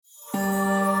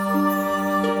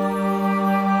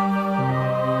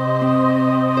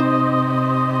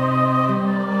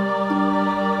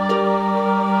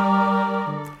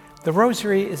The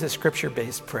Rosary is a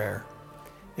scripture-based prayer.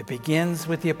 It begins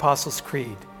with the Apostles'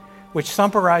 Creed, which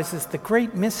summarizes the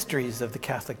great mysteries of the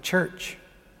Catholic Church.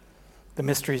 The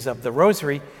mysteries of the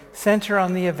Rosary center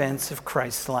on the events of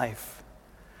Christ's life.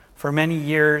 For many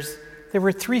years, there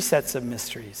were three sets of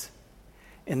mysteries.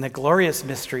 In the glorious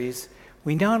mysteries,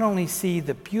 we not only see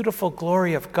the beautiful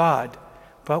glory of God,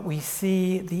 but we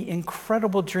see the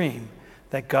incredible dream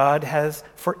that God has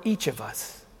for each of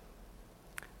us.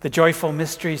 The joyful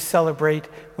mysteries celebrate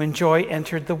when joy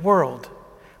entered the world,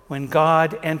 when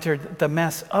God entered the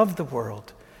mess of the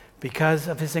world because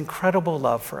of his incredible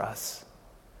love for us.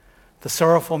 The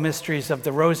sorrowful mysteries of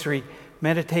the Rosary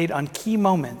meditate on key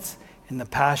moments in the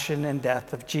passion and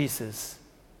death of Jesus.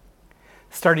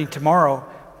 Starting tomorrow,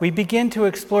 we begin to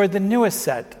explore the newest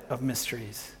set of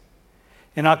mysteries.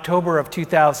 In October of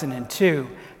 2002,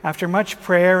 after much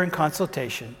prayer and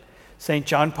consultation, St.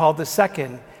 John Paul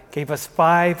II gave us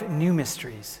 5 new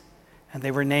mysteries, and they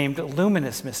were named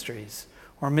luminous mysteries,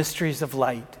 or mysteries of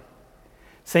light.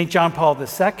 St. John Paul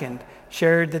II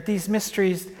shared that these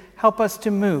mysteries help us to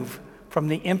move from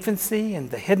the infancy and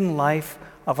the hidden life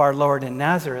of our Lord in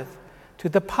Nazareth to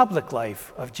the public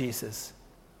life of Jesus.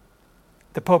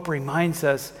 The Pope reminds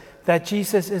us that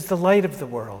Jesus is the light of the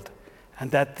world,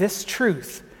 and that this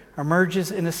truth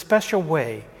emerges in a special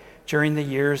way during the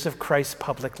years of Christ's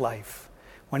public life,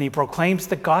 when he proclaims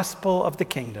the gospel of the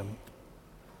kingdom.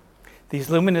 These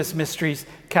luminous mysteries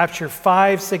capture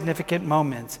 5 significant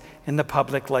moments in the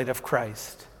public light of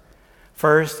Christ.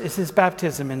 First is his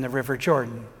baptism in the River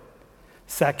Jordan.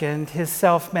 Second, his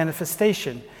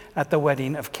self-manifestation at the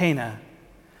wedding of Cana.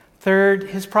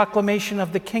 Third, his proclamation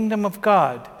of the kingdom of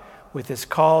God with his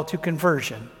call to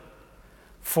conversion.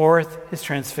 Fourth, his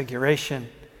transfiguration.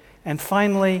 And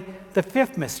finally, the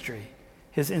 5th mystery,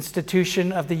 his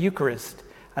institution of the Eucharist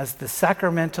as the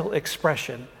sacramental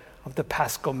expression of the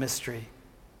Paschal mystery.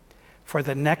 For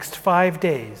the next 5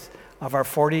 days of our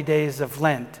 40 days of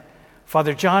Lent,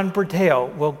 Father John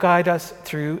Berteo will guide us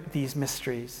through these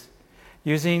mysteries,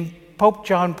 using Pope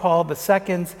John Paul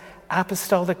II's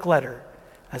apostolic letter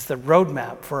as the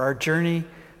roadmap for our journey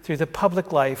through the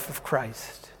public life of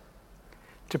Christ.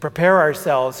 To prepare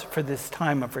ourselves for this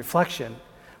time of reflection,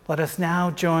 let us now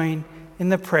join in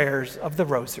the prayers of the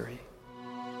Rosary.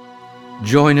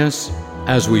 Join us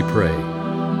as we pray.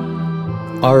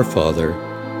 Our Father,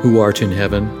 who art in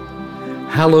heaven,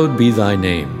 hallowed be thy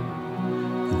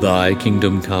name. Thy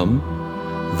kingdom come,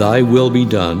 thy will be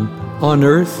done, on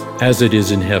earth as it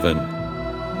is in heaven.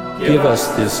 Give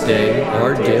us this day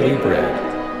our daily bread,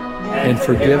 and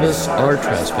forgive us our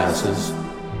trespasses,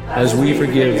 as we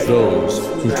forgive those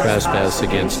who trespass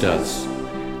against us.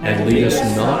 And lead us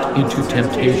not into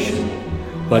temptation,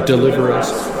 but deliver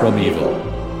us from evil.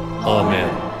 Amen.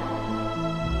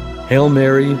 Hail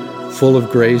Mary, full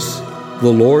of grace, the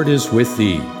Lord is with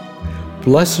thee.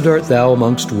 Blessed art thou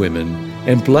amongst women,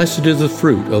 and blessed is the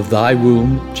fruit of thy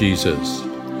womb, Jesus.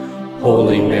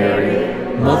 Holy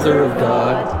Mary, Mother of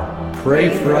God,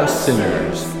 pray for us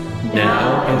sinners,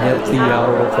 now and at the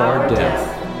hour of our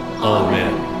death.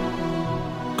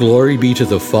 Amen. Glory be to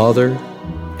the Father,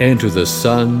 and to the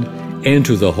Son, and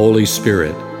to the Holy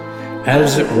Spirit,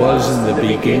 as it was in the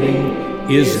beginning,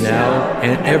 is now,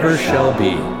 and ever shall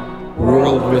be,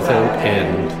 world without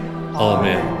end.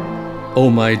 Amen. O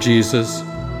my Jesus,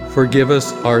 forgive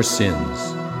us our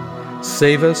sins.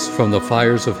 Save us from the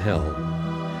fires of hell.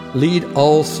 Lead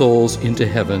all souls into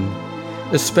heaven,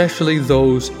 especially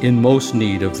those in most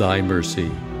need of thy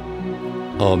mercy.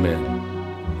 Amen.